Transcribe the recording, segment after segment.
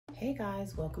Hey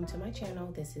guys, welcome to my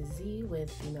channel. This is Z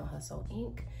with Female Hustle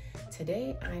Inc.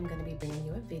 Today I'm going to be bringing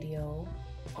you a video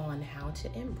on how to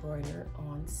embroider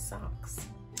on socks.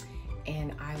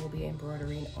 And I will be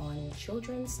embroidering on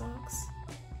children's socks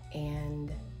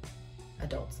and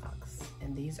adult socks.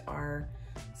 And these are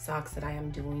socks that I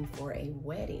am doing for a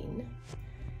wedding.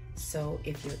 So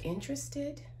if you're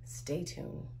interested, stay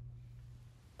tuned.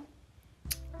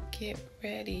 Get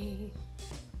ready.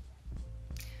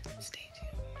 Stay tuned.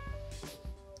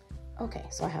 Okay,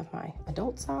 so I have my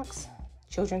adult socks,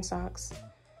 children's socks,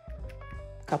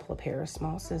 a couple of pair of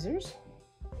small scissors,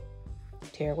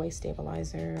 Tearaway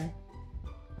Stabilizer,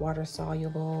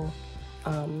 water-soluble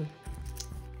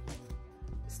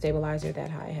stabilizer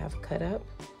that I have cut up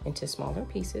into smaller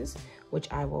pieces,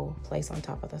 which I will place on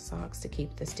top of the socks to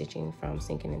keep the stitching from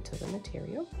sinking into the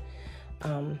material.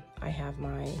 I have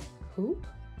my hoop.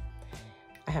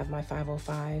 I have my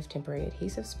 505 temporary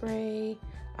adhesive spray.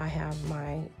 I have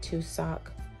my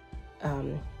 2-sock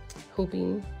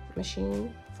hooping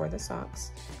machine for the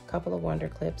socks, a couple of wonder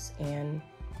clips, and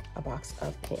a box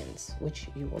of pins, which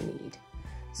you will need.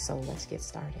 So let's get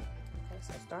started. Okay,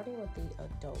 so starting with the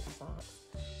adult socks,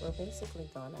 we're basically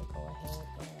gonna go ahead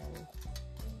and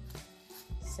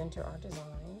center our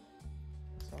design.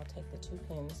 So I'll take the 2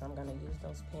 pins. I'm gonna use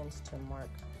those pins to mark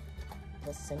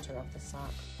the center of the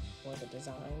sock where the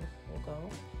design will go,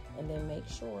 and then make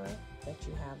sure that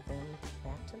you have them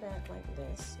back to back like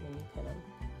this when you pin them,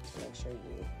 to make sure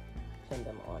you pin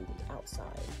them on the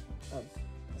outside of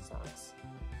the socks.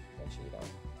 Make sure you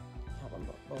don't have them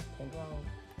both pinned wrong.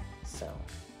 So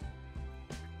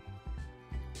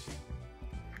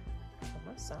for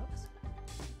my socks,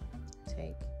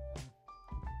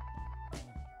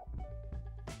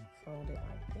 fold it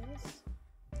like this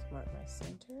to mark my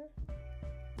center.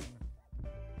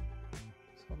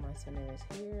 So my center is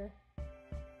here.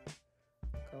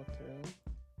 Go through,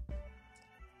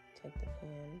 take the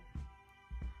pin,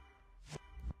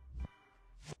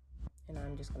 and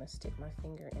I'm just going to stick my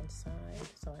finger inside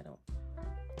so I don't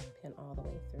pin all the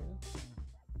way through.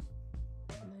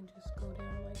 And then just go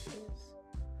down like this.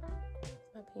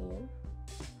 My pin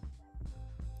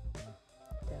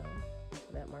down.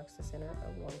 So that marks the center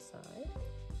of one side.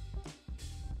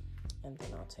 And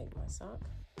then I'll take my sock,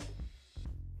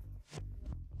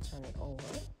 turn it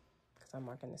over, because I'm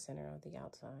marking the center of the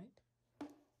outside.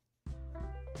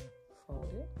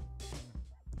 Fold it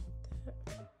like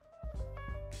that.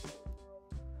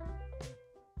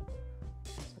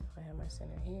 So now I have my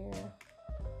center here.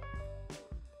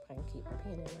 I can keep my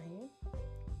pen in my hand.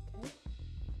 Okay.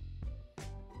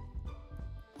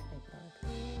 Take my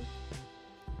pen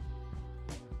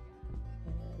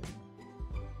and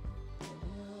pull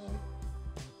down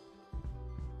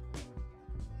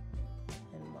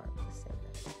and mark the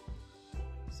center.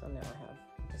 So now I have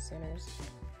the centers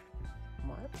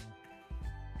marked.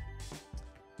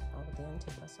 I will then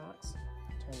take my socks,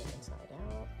 turn them inside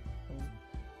out, and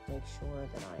make sure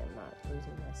that I am not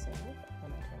losing my center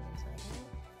when I turn inside out.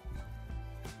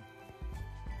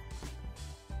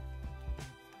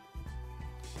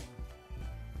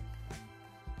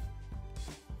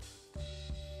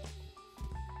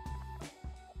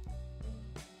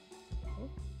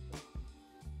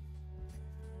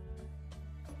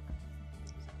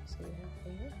 So you have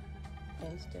there,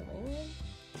 and still in.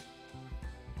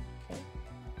 Okay.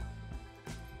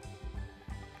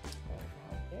 And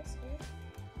now this here.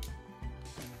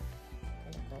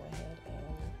 I'm gonna go ahead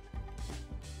and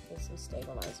get some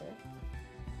stabilizer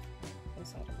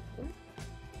inside of the hoop.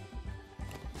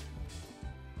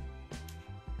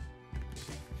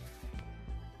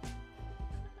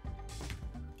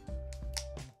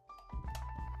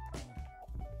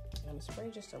 I'm gonna spray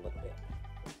just a little bit.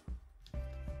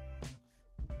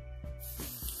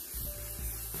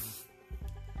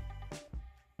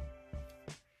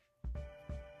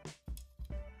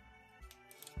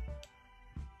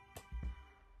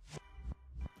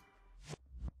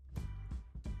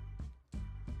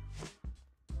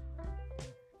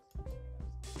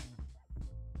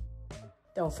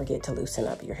 Don't forget to loosen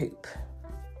up your hoop.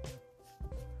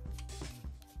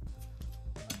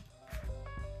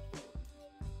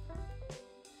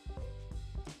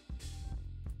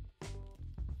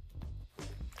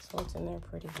 So it's in there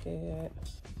pretty good.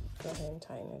 Go ahead and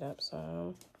tighten it up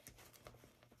some.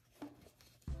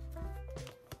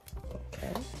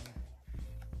 Okay.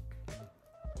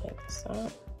 Take this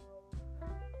up.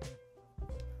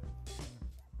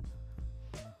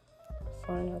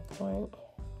 Find our point.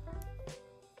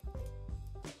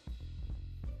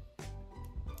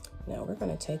 Now we're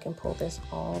going to take and pull this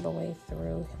all the way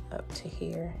through up to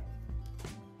here.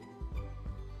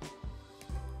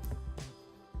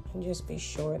 And just be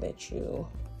sure that you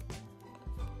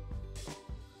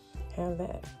have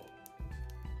that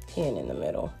pin in the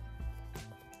middle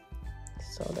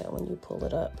so that when you pull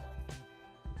it up,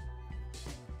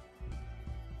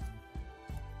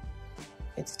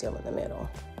 it's still in the middle.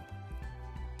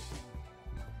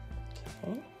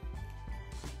 Okay.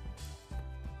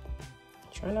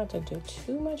 Try not to do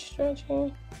too much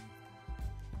stretching,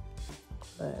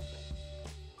 but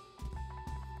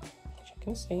as you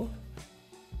can see,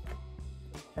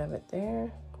 have it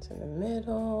there. It's in the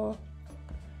middle.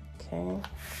 Okay,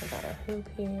 I got a hoop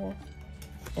here.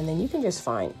 And then you can just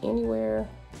find anywhere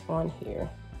on here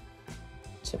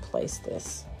to place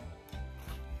this,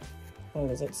 as long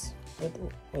as it's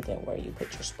within where you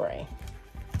put your spray.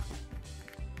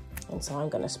 And so I'm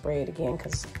gonna spray it again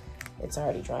because it's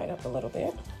already dried up a little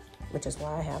bit, which is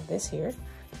why I have this here.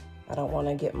 I don't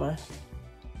wanna get my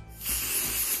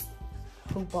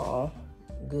hoop all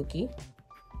gooky.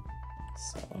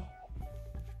 So.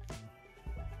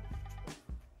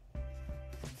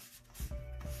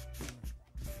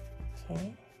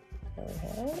 Okay, there we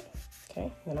have it.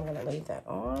 Okay, then I'm gonna leave that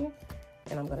on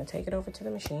and I'm gonna take it over to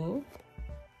the machine.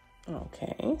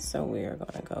 Okay, so we are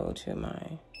gonna go to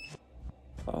my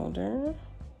folder,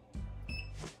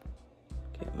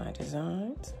 get my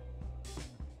designs.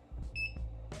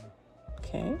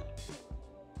 Okay.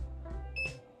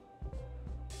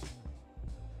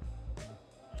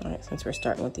 All right, since we're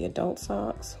starting with the adult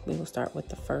socks, we will start with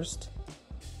the first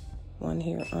one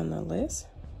here on the list,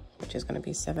 which is going to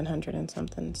be 700 and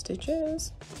something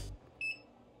stitches.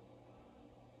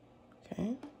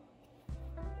 Okay.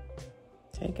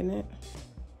 Taking it.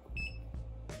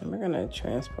 And we're going to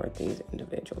transport these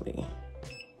individually.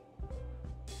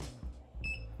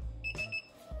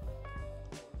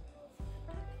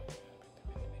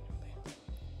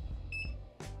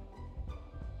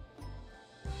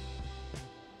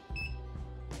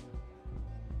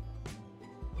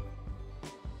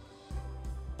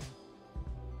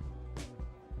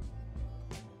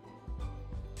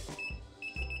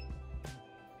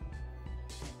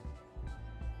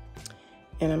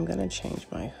 And I'm gonna change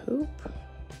my hoop.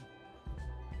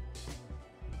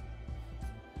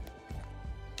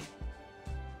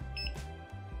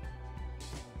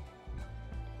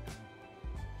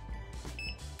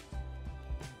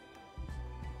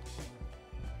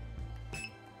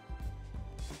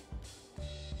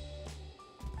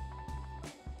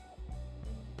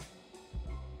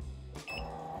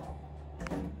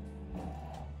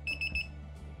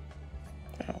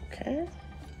 Okay.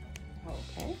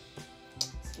 Okay.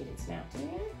 Get it snapped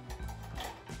in.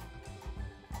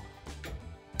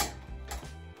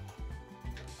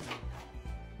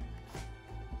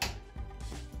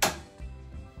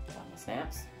 Got my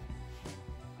snaps.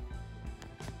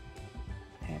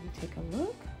 Have you take a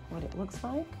look what it looks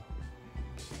like.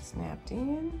 Snapped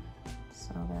in.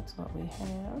 So that's what we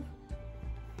have.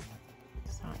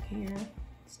 Sock here,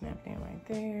 snapped in right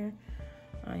there.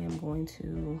 I am going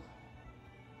to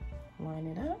line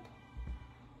it up.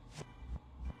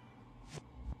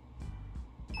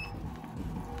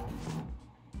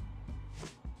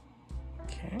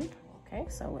 Okay,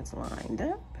 so it's lined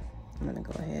up. I'm gonna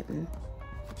go ahead and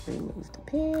remove the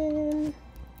pin.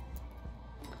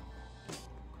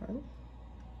 Okay.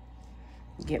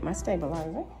 Get my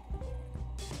stabilizer.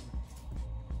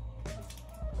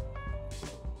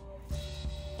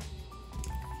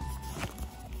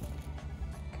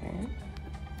 Okay.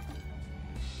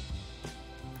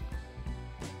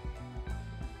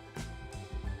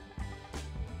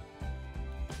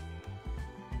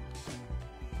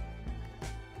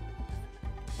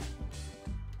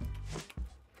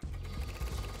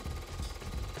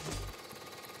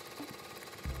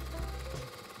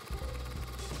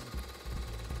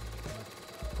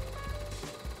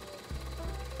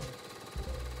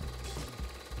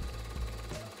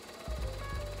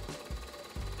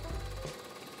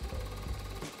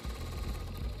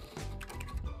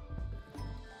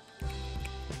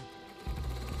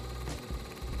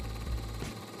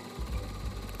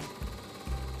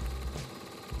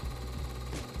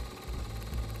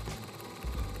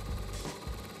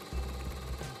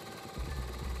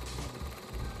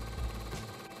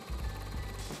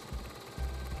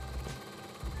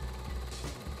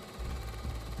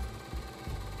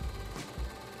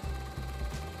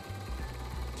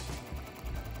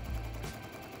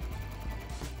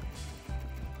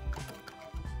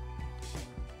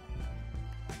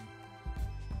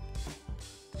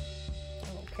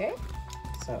 Okay,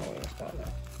 so we're just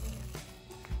gonna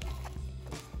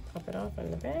pop it off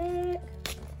in the back.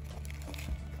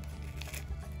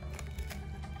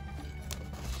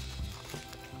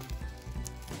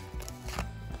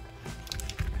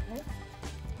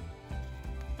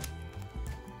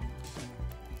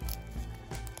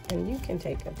 And you can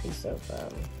take a piece of,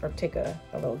 or take a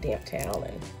little damp towel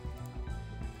and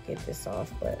get this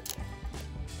off, but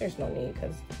there's no need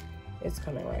because it's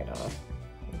coming right off.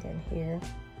 And then here.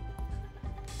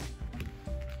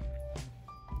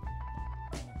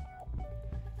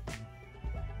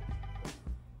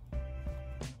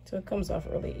 So it comes off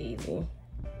really easy.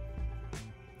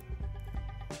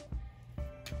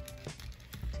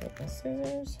 Take my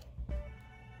scissors.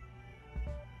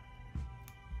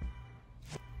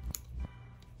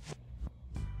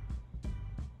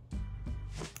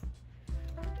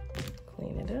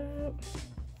 Clean it up.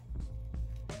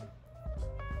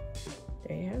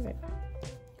 There you have it.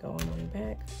 Going on the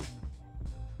back.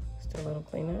 Just a little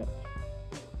cleanup.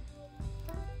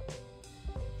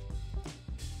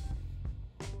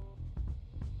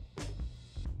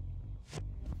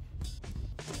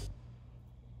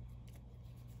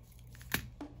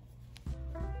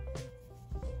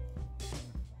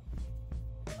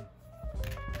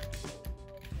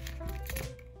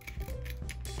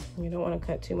 You don't want to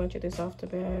cut too much of this off the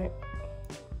back.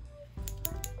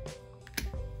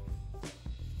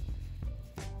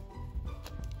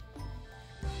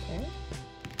 Okay.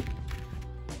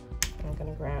 I'm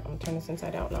gonna turn this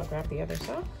inside out and I'll grab the other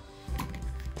sock.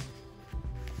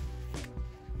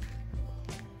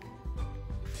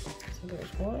 So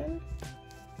there's one.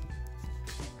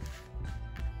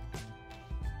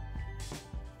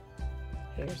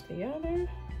 Here's the other.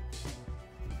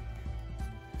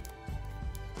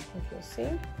 If you'll see,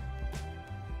 and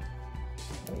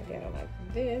you get it like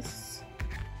this.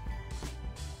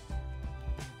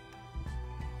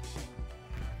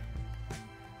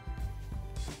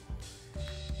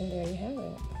 And there you have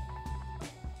it.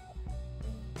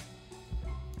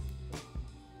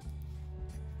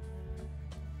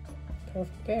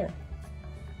 Perfect pair.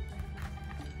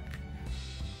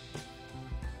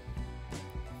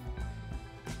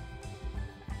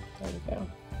 There you go.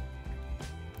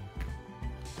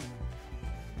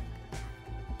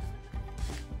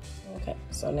 Okay,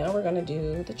 so now we're gonna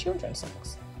do the children's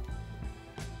socks.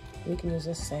 We can use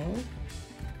the same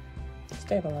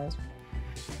stabilizer.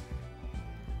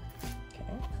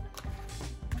 Okay.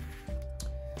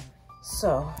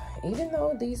 So, even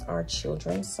though these are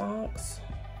children's socks,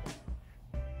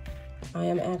 I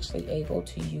am actually able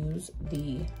to use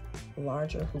the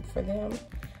larger hoop for them.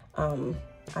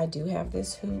 I do have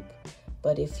this hoop,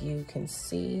 but if you can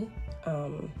see,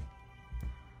 the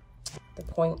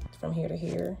point from here to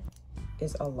here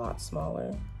is a lot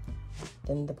smaller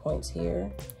than the points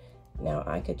here. Now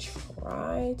I could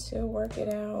try to work it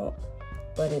out,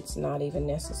 but it's not even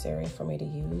necessary for me to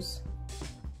use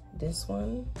this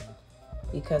one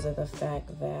because of the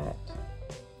fact that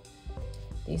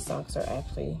these socks are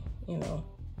actually, you know,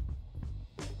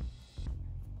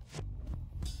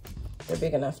 they're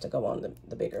big enough to go on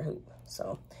the bigger hoop.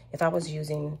 So if I was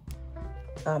using,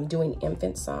 doing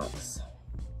infant socks,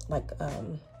 like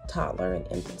toddler and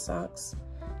infant socks,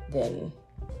 then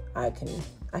I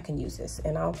can use this,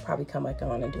 and I'll probably come back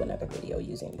on and do another video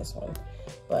using this one,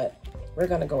 but we're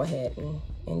gonna go ahead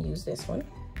and use this one.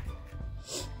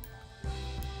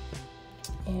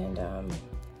 And I'm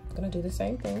gonna do the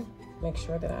same thing. Make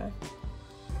sure that I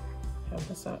have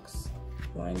the socks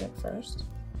lined up first.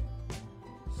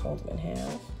 Fold them in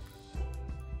half.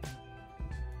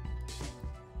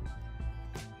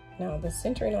 Now the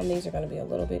centering on these are going to be a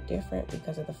little bit different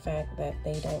because of the fact that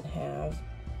they don't have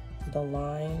the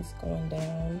lines going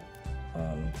down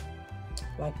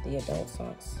like the adult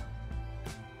socks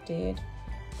did,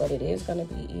 but it is going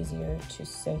to be easier to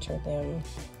center them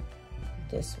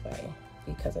this way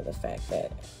because of the fact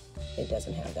that it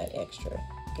doesn't have that extra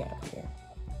gap here.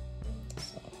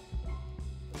 So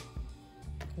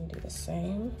I'm going to do the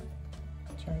same,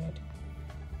 turn it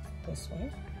this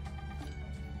way.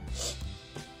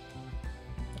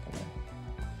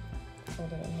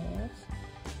 Fold it in half.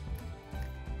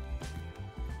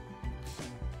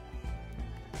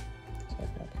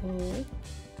 Take my pin.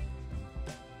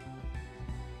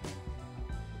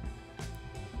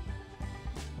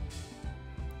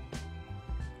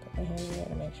 Put my hand in there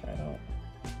to make sure I don't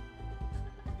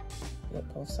flip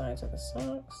both sides of the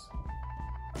socks.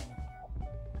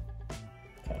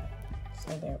 Okay,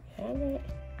 so there we have it.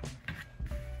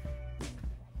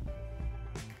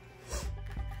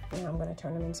 Now I'm going to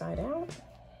turn them inside out,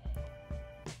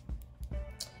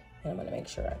 and I'm going to make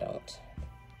sure I don't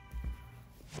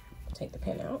take the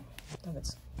pin out of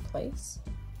its place.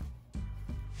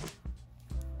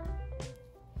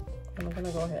 And I'm going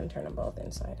to go ahead and turn them both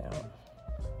inside out.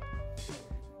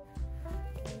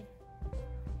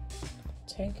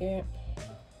 Take it,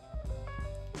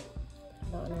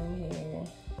 put it on in here,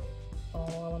 all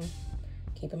while I'm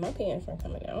keeping my pen from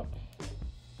coming out.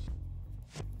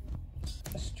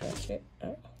 Stretch it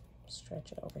up,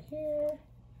 stretch it over here,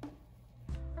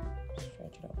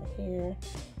 stretch it over here,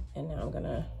 and now I'm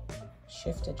gonna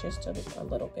shift it just a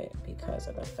little bit because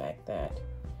of the fact that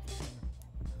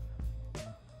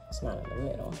it's not in the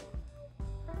middle.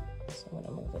 So I'm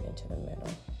gonna move it into the middle,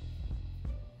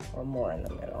 or more in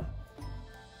the middle.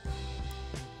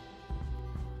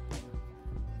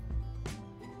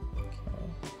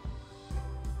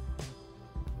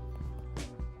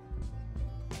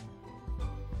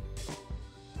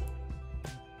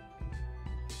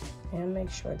 And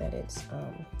make sure that it's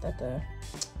that the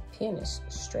pen is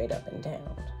straight up and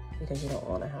down, because you don't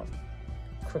want to have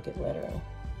crooked lettering.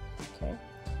 Okay,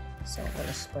 so I'm going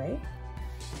to spray.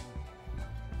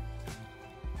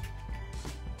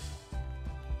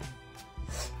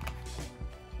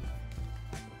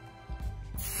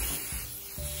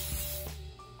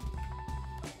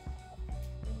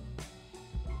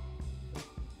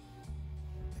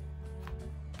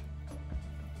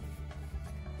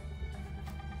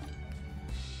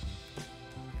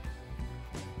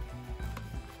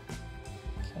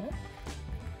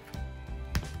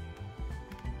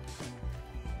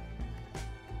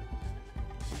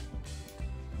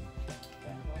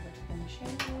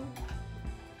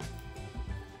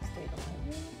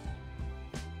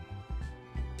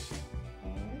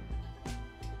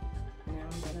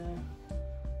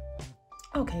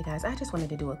 Okay guys, I just wanted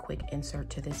to do a quick insert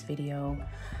to this video.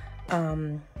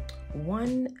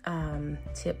 One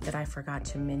tip that I forgot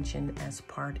to mention as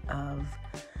part of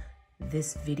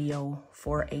this video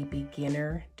for a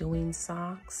beginner doing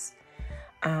socks.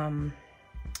 I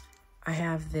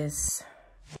have this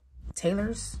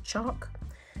tailor's chalk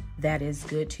that is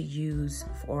good to use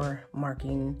for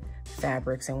marking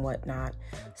fabrics and whatnot.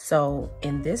 So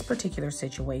in this particular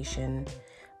situation,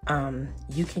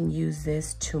 you can use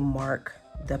this to mark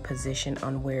the position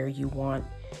on where you want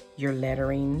your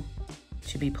lettering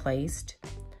to be placed.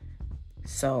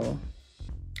 So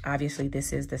obviously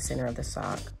this is the center of the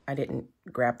sock. I didn't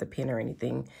grab the pin or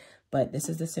anything, but this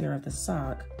is the center of the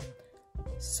sock.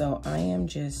 So I am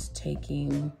just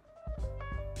taking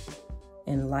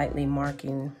and lightly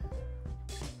marking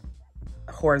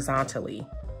horizontally,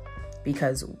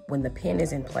 because when the pin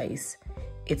is in place,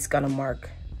 it's gonna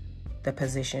mark the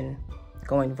position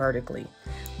going vertically,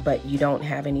 but you don't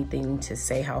have anything to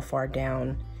say how far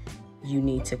down you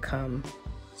need to come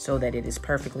so that it is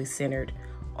perfectly centered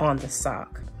on the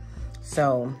sock.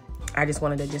 So I just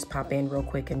wanted to just pop in real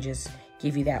quick and just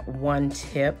give you that one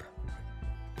tip.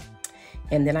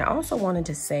 And then I also wanted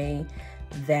to say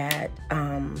that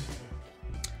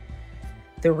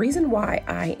the reason why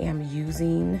I am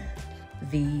using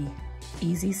the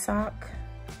Easy Sock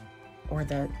or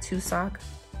the 2-sock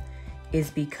is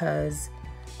because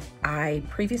I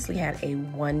previously had a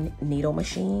 1 needle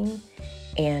machine,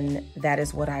 and that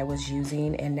is what I was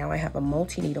using. And now I have a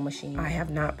multi-needle machine. I have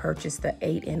not purchased the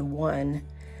 8-in-1,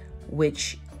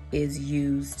 which is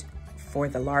used for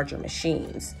the larger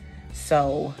machines.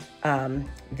 So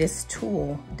this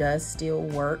tool does still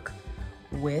work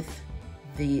with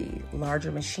the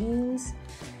larger machines.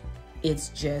 It's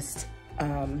just,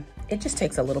 it just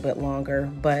takes a little bit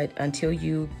longer, but until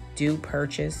you do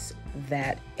purchase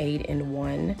that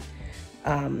 8-in-1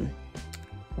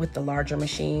 with the larger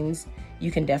machines,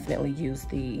 you can definitely use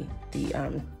the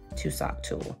 2-sock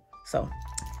tool. So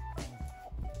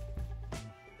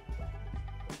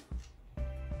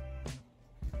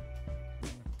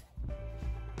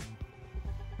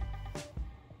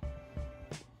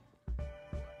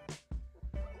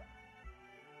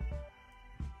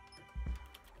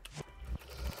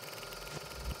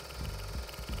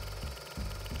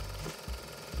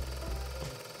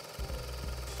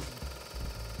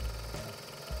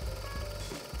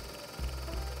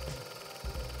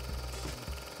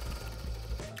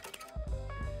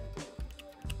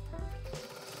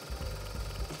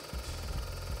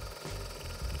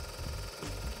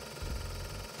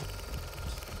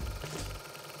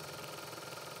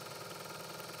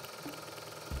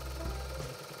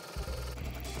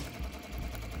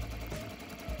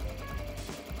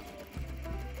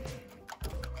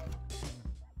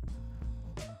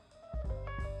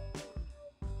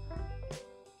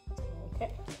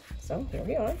okay, so here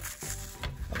we are. I'm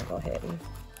gonna go ahead and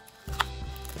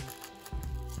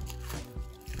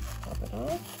pop it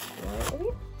off lightly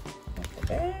off the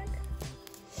bag.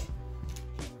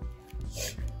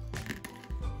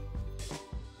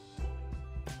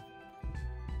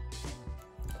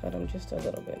 Cut them just a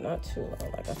little bit, not too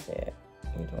long. Like I said,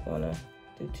 you don't want to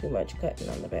do too much cutting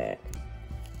on the back.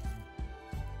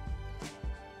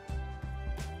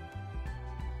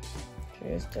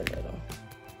 Just a little.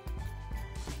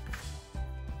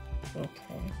 Okay.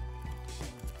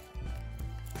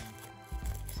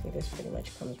 See, this pretty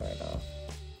much comes right off.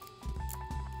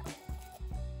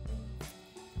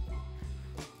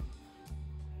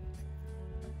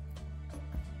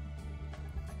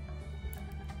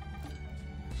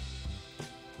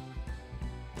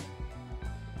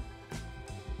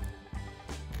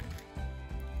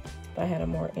 If I had a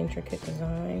more intricate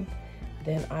design,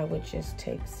 then I would just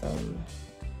take some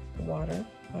water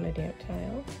on a damp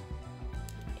towel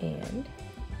and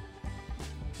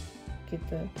get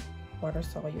the water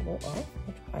soluble off,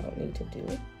 which I don't need to do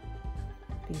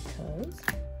because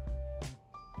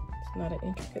it's not an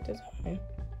intricate design.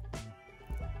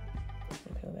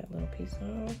 Peel that little piece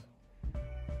off.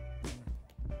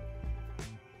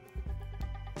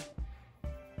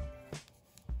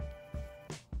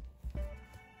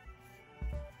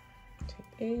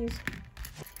 Take these,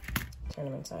 turn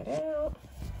them inside out.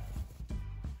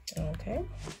 Okay,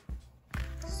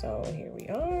 so here we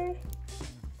are.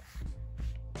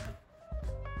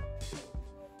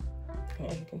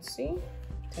 As you can see,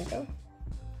 take them,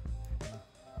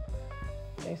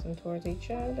 face them towards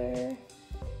each other.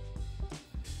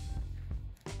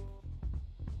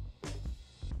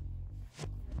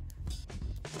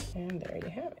 And there you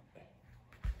have it.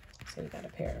 So you got a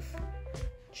pair of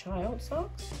child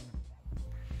socks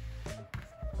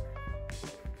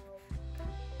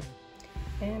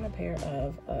and a pair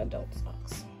of adult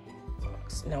socks.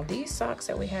 Now these socks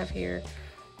that we have here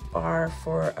are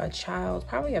for a child,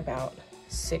 probably about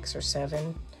 6 or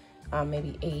 7,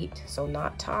 maybe 8, so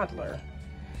not toddler,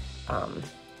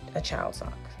 a child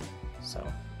sock. So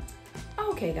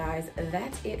okay guys,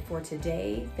 that's it for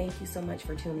today. Thank you so much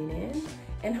for tuning in,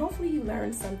 and hopefully you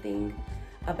learned something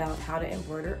about how to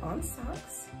embroider on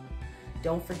socks.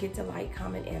 Don't forget to like,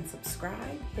 comment, and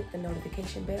subscribe. Hit the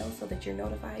notification bell so that you're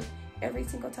notified every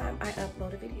single time I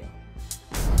upload a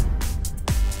video.